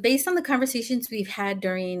 Well, based on the conversations we've had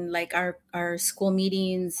during like our school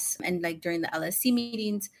meetings and like during the LSC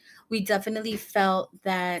meetings, we definitely felt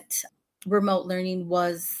that remote learning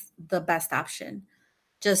was the best option,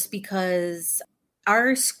 just because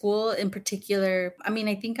our school in particular, I mean,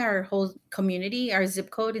 I think our whole community, our zip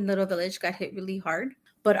code in Little Village got hit really hard,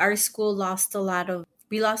 but our school lost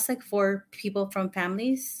we lost like 4 people from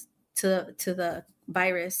families to the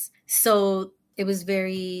virus. So it was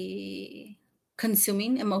very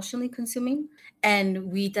consuming, emotionally consuming.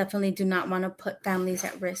 And we definitely do not want to put families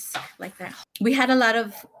at risk like that. We had a lot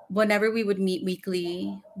of, whenever we would meet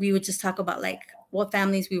weekly, we would just talk about like what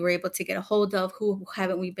families we were able to get a hold of, who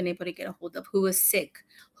haven't we been able to get a hold of, who was sick,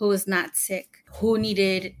 who was not sick, who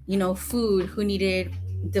needed, food, who needed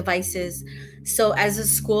devices. So as a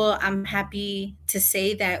school, I'm happy to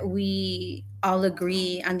say that we all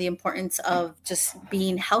agree on the importance of just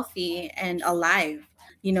being healthy and alive.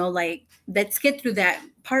 Like, let's get through that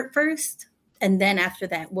part first. And then after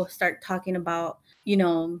that, we'll start talking about,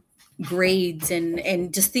 grades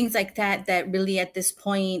and just things like that, that really at this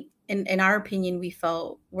point, in our opinion, we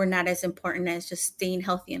felt were not as important as just staying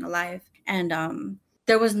healthy and alive. And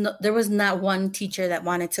there was not one teacher that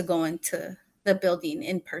wanted to go into the building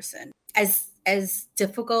in person. As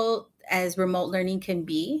difficult as remote learning can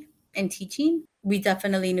be in teaching, we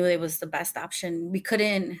definitely knew it was the best option.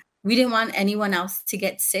 We didn't want anyone else to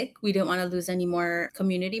get sick. We didn't want to lose any more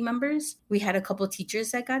community members. We had a couple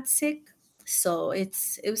teachers that got sick. So it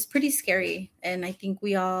was pretty scary. And I think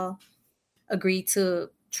we all agreed to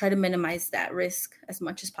try to minimize that risk as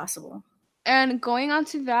much as possible. And going on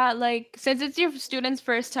to that, like, since it's your students'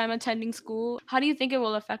 first time attending school, how do you think it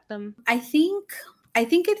will affect them? I think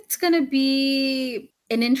it's going to be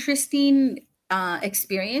an interesting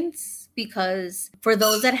experience, because for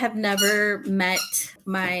those that have never met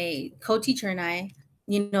my co-teacher and I,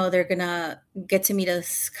 they're going to get to meet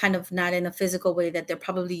us kind of not in a physical way that they're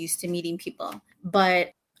probably used to meeting people.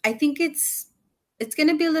 But I think it's going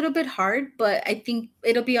to be a little bit hard, but I think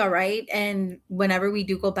it'll be all right. And whenever we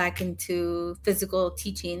do go back into physical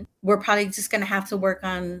teaching, we're probably just going to have to work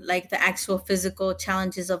on like the actual physical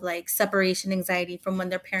challenges of like separation anxiety from when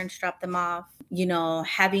their parents drop them off,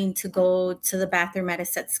 having to go to the bathroom at a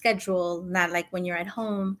set schedule, not like when you're at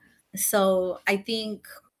home. So I think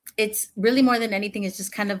it's really, more than anything, is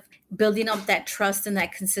just kind of building up that trust and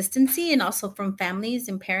that consistency, and also from families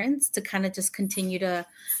and parents to kind of just continue to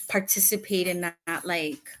participate and not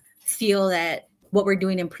like feel that what we're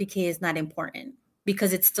doing in pre-K is not important,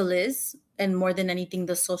 because it still is. And more than anything,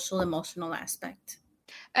 the social emotional aspect.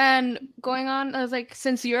 And going on, I was like,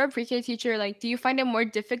 since you're a pre-K teacher, like, do you find it more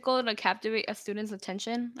difficult to captivate a student's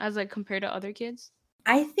attention as like compared to other kids?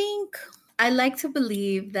 I think I like to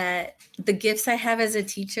believe that the gifts I have as a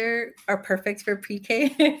teacher are perfect for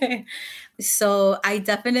pre-K. So I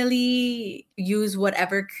definitely use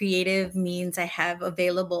whatever creative means I have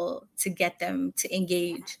available to get them to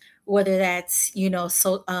engage, whether that's,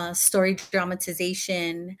 story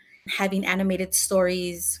dramatization, having animated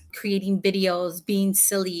stories, creating videos, being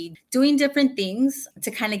silly, doing different things to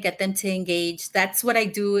kind of get them to engage. That's what I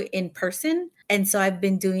do in person. And so I've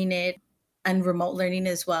been doing it on remote learning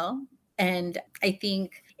as well. And I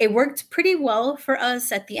think it worked pretty well for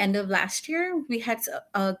us at the end of last year. We had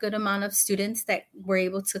a good amount of students that were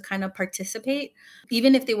able to kind of participate.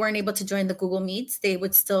 Even if they weren't able to join the Google Meets, they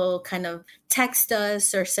would still kind of text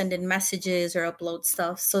us or send in messages or upload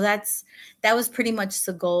stuff. So that was pretty much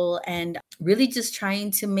the goal. And really just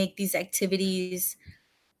trying to make these activities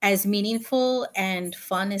as meaningful and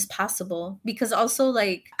fun as possible, because also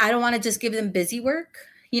like I don't want to just give them busy work,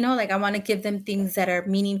 like I want to give them things that are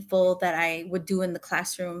meaningful that I would do in the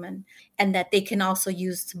classroom, and that they can also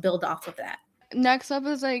use to build off of that. Next up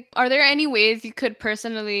is like, are there any ways you could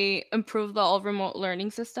personally improve the all remote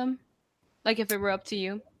learning system? Like if it were up to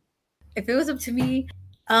you? If it was up to me,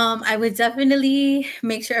 I would definitely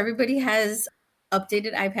make sure everybody has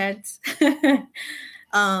updated iPads.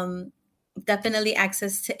 um, Definitely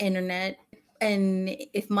access to internet. And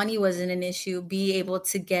if money wasn't an issue, be able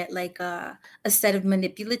to get like a set of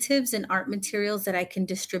manipulatives and art materials that I can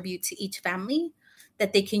distribute to each family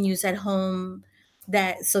that they can use at home.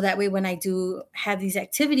 That so that way when I do have these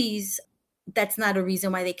activities, that's not a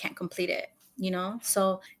reason why they can't complete it.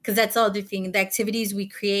 So because that's the other thing, the activities we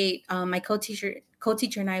create, my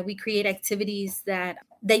co-teacher and I, we create activities that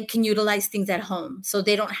they can utilize things at home, so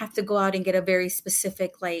they don't have to go out and get a very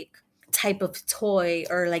specific like type of toy,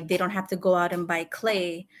 or like they don't have to go out and buy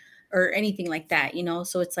clay or anything like that.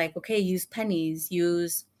 So it's like, okay, use pennies,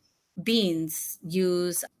 use beans,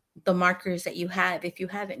 use the markers that you have if you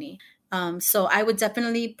have any. So I would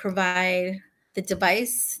definitely provide the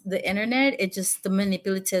device, the internet, it just the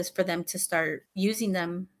manipulatives for them to start using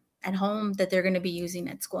them at home that they're going to be using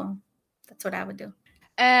at school. That's what I would do.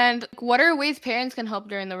 And what are ways parents can help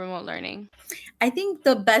during the remote learning? I think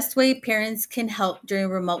the best way parents can help during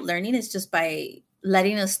remote learning is just by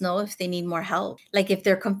letting us know if they need more help. Like if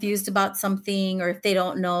they're confused about something, or if they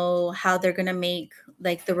don't know how they're going to make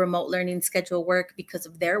like the remote learning schedule work because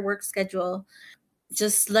of their work schedule,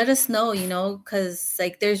 just let us know, because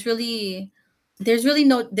like there shouldn't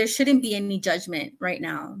be any judgment right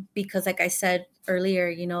now, because like I said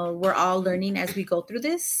earlier, we're all learning as we go through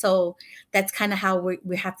this. So that's kind of how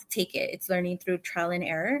we have to take it. It's learning through trial and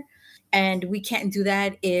error. And we can't do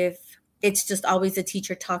that if it's just always the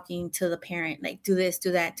teacher talking to the parent, like do this,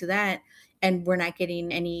 do that, do that. And we're not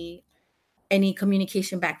getting any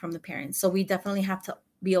communication back from the parents. So we definitely have to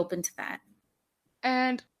be open to that.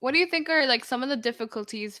 And what do you think are like some of the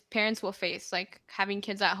difficulties parents will face, like having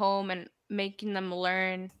kids at home and making them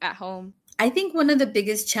learn at home? I think one of the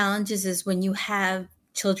biggest challenges is when you have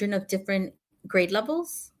children of different grade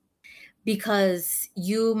levels, because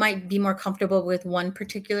you might be more comfortable with one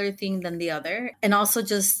particular thing than the other. And also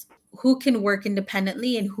just who can work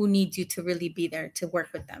independently and who needs you to really be there to work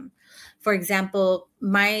with them. For example,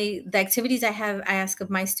 the activities I ask of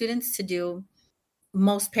my students to do,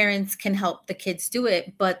 most parents can help the kids do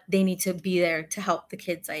it, but they need to be there to help the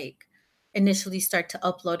kids like initially start to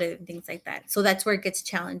upload it and things like that. So that's where it gets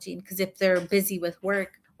challenging, because if they're busy with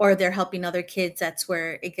work or they're helping other kids, that's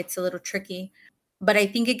where it gets a little tricky. But I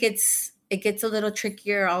think it gets a little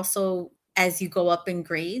trickier also as you go up in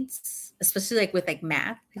grades, especially like with like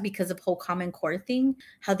math, because of whole Common Core thing,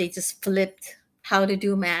 how they just flipped how to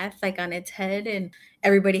do math like on its head, and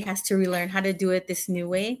everybody has to relearn how to do it this new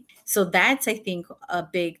way. So that's, I think, a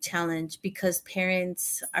big challenge, because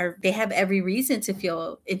parents they have every reason to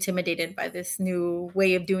feel intimidated by this new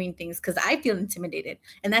way of doing things, because I feel intimidated.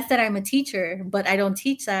 And that's that I'm a teacher, but I don't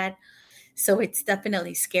teach that. So it's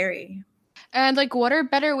definitely scary. And like what are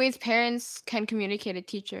better ways parents can communicate to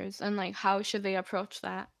teachers, and like how should they approach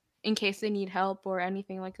that in case they need help or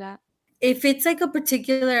anything like that? If it's like a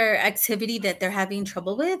particular activity that they're having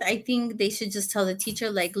trouble with, I think they should just tell the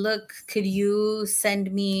teacher, like, look, could you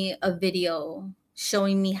send me a video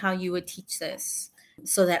showing me how you would teach this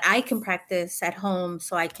so that I can practice at home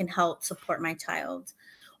so I can help support my child?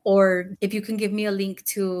 Or if you can give me a link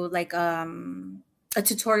to like a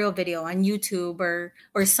tutorial video on YouTube,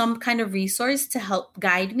 or some kind of resource to help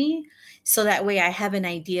guide me, so that way I have an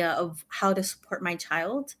idea of how to support my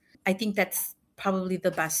child. I think that's probably the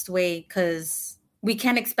best way, because we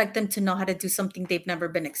can't expect them to know how to do something they've never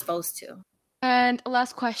been exposed to. And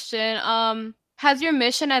last question, has your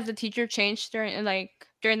mission as a teacher changed during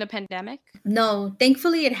the pandemic? No,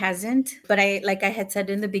 thankfully it hasn't. But like I had said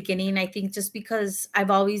in the beginning, I think just because I've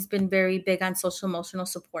always been very big on social emotional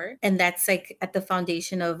support, and that's like at the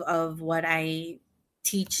foundation of what I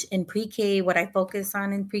teach in pre-K, what I focus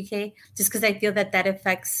on in pre-K, just because I feel that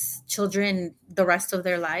affects children the rest of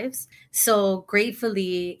their lives. So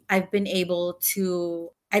gratefully, I've been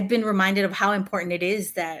reminded of how important it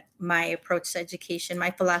is that my approach to education, my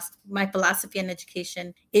philosophy on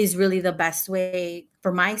education is really the best way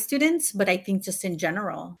for my students, but I think just in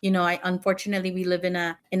general. Unfortunately we live in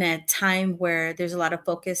a time where there's a lot of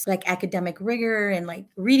focus like academic rigor and like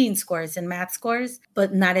reading scores and math scores,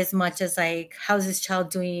 but not as much as like how's this child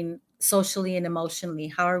doing socially and emotionally?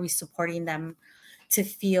 How are we supporting them to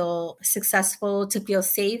feel successful, to feel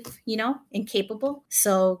safe, and capable?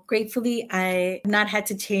 So gratefully, I have not had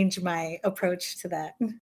to change my approach to that.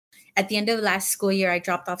 At the end of last school year, I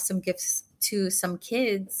dropped off some gifts to some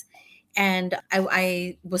kids, and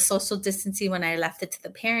I was social distancing when I left it to the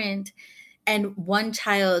parent. And one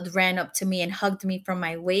child ran up to me and hugged me from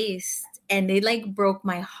my waist, and it like broke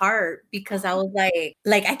my heart because I was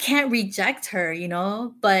like I can't reject her, you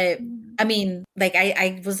know? But I mean, like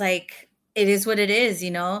I was like, it is what it is,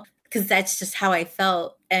 you know? Because that's just how I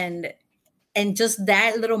felt. And just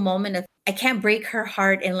that little moment of, I can't break her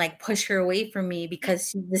heart and like push her away from me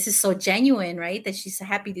because this is so genuine, right? That she's so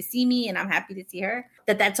happy to see me and I'm happy to see her.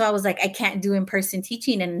 That's why I was like, I can't do in-person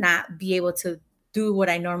teaching and not be able to do what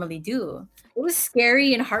I normally do. It was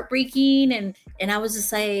scary and heartbreaking, and I was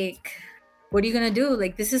just like, what are you gonna do?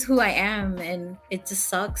 Like, this is who I am, and it just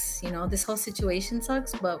sucks, you know. This whole situation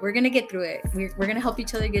sucks, but we're gonna get through it. We're gonna help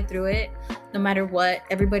each other get through it, no matter what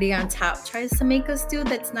everybody on top tries to make us do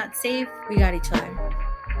that's not safe. We got each other.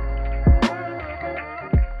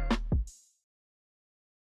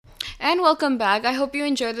 And welcome back. I hope you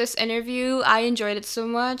enjoyed this interview. I enjoyed it so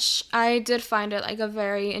much. I did find it like a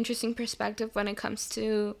very interesting perspective when it comes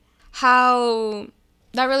to how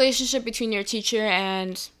that relationship between your teacher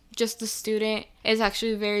and just the student is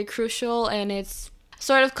actually very crucial, and it's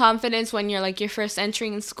sort of confidence when you're first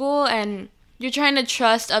entering in school and you're trying to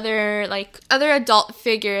trust other adult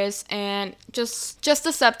figures, and just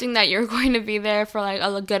accepting that you're going to be there for like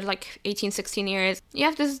a good 18-16 years. You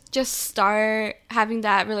have to just start having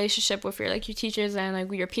that relationship with your teachers and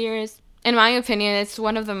like your peers. In my opinion, it's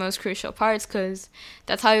one of the most crucial parts because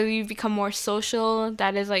that's how you become more social.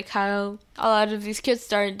 That is like how a lot of these kids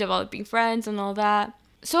start developing friends and all that.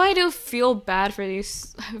 So I do feel bad for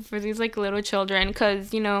these like little children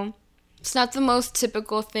because, you know, it's not the most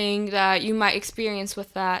typical thing that you might experience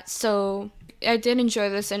with that. So I did enjoy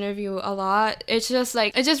this interview a lot. It just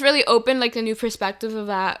really opened like a new perspective of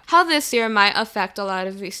that, how this year might affect a lot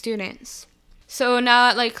of these students. So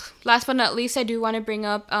now, last but not least, I do want to bring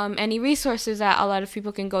up any resources that a lot of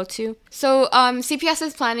people can go to. So CPS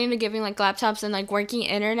is planning to giving laptops and working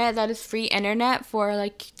internet that is free internet for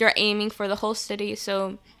they're aiming for the whole city.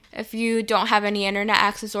 So if you don't have any internet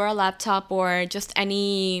access or a laptop or just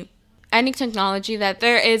any technology, that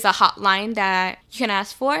there is a hotline that you can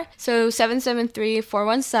ask for. So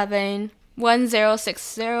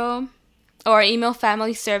 773-417-1060. Or email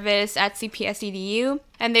familyservice@cps.edu.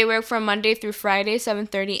 And they work from Monday through Friday,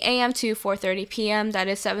 7:30 a.m. to 4:30 p.m. That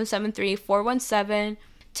is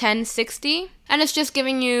 773-417-1060. And it's just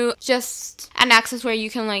giving you just an access where you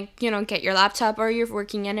can get your laptop or your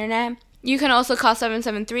working internet. You can also call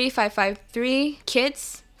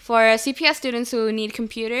 773-553-KIDS for CPS students who need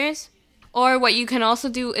computers. Or what you can also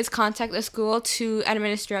do is contact the school to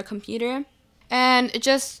administer a computer. And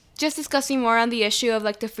just discussing more on the issue of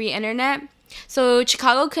the free internet. So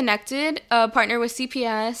Chicago Connected partner with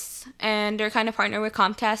CPS, and they're kind of partner with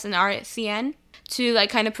Comcast and RCN to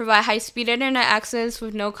kind of provide high-speed internet access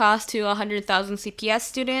with no cost to 100,000 CPS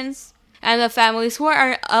students. And the families who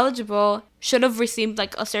are eligible should have received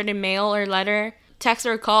a certain mail or letter, text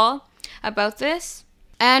or call about this.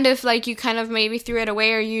 And if you kind of maybe threw it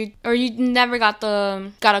away or you never got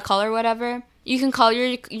a call or whatever, you can call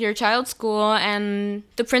your child's school, and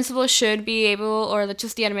the principal should be able, or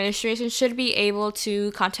just the administration should be able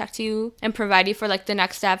to contact you and provide you for the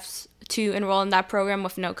next steps to enroll in that program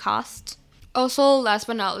with no cost. Also, last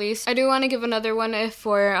but not least, I do want to give another one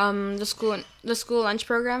for the school lunch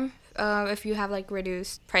program. If you have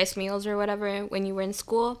reduced price meals or whatever when you were in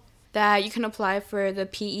school, that you can apply for the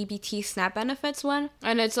PEBT SNAP benefits one.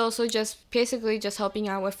 And it's also just basically just helping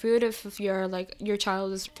out with food if you're your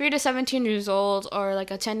child is 3 to 17 years old or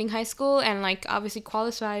attending high school and obviously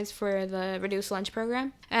qualifies for the reduced lunch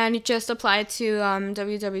program. And you just apply to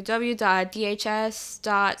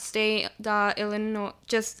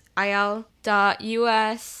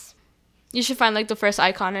www.dhs.state.illinois.us. You should find the first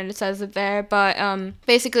icon and it says it there. But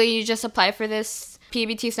basically you just apply for this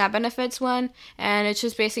PBT SNAP benefits one, and it's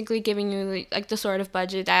just basically giving you the sort of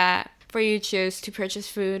budget that for you to choose to purchase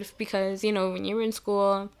food, because when you were in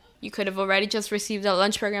school you could have already just received a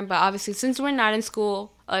lunch program, but obviously since we're not in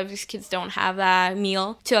school, a lot of these kids don't have that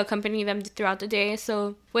meal to accompany them throughout the day.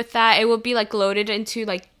 So with that, it will be loaded into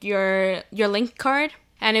your link card,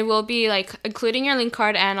 and it will be including your link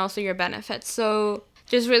card and also your benefits. So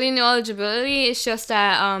there's really no eligibility. It's just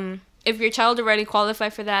that if your child already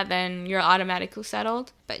qualified for that, then you're automatically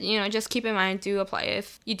settled. But, just keep in mind, do apply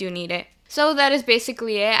if you do need it. So that is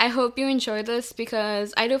basically it. I hope you enjoyed this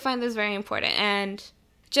because I do find this very important. And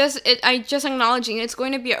just acknowledging it's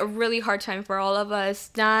going to be a really hard time for all of us.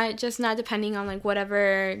 Not depending on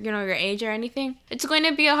whatever, your age or anything. It's going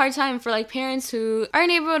to be a hard time for parents who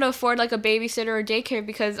aren't able to afford a babysitter or daycare,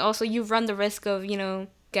 because also you run the risk of,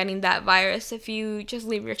 getting that virus if you just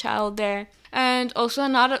leave your child there. And also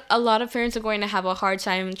not a lot of parents are going to have a hard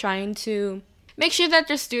time trying to make sure that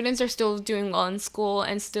their students are still doing well in school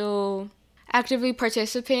and still actively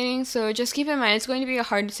participating. So just keep in mind, it's going to be a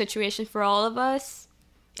hard situation for all of us.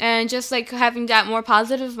 And just like having that more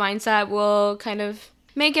positive mindset will kind of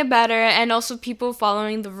make it better. And also people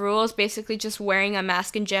following the rules, basically just wearing a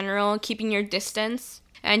mask in general, keeping your distance,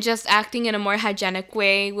 and just acting in a more hygienic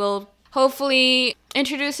way will hopefully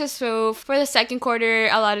introduce us. So for the second quarter,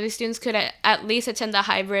 a lot of the students could at least attend the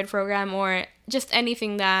hybrid program or just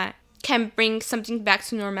anything that can bring something back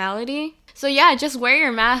to normality. So yeah, just wear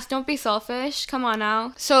your mask. Don't be selfish. Come on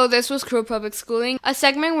now. So this was Cruel Public Schooling, a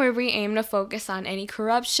segment where we aim to focus on any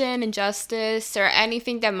corruption, injustice, or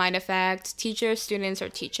anything that might affect teachers, students, or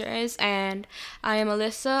teachers. And I am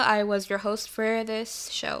Alyssa. I was your host for this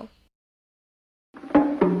show.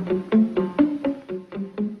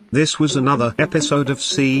 This was another episode of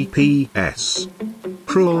CPS.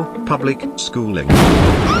 Cruel Public Schooling.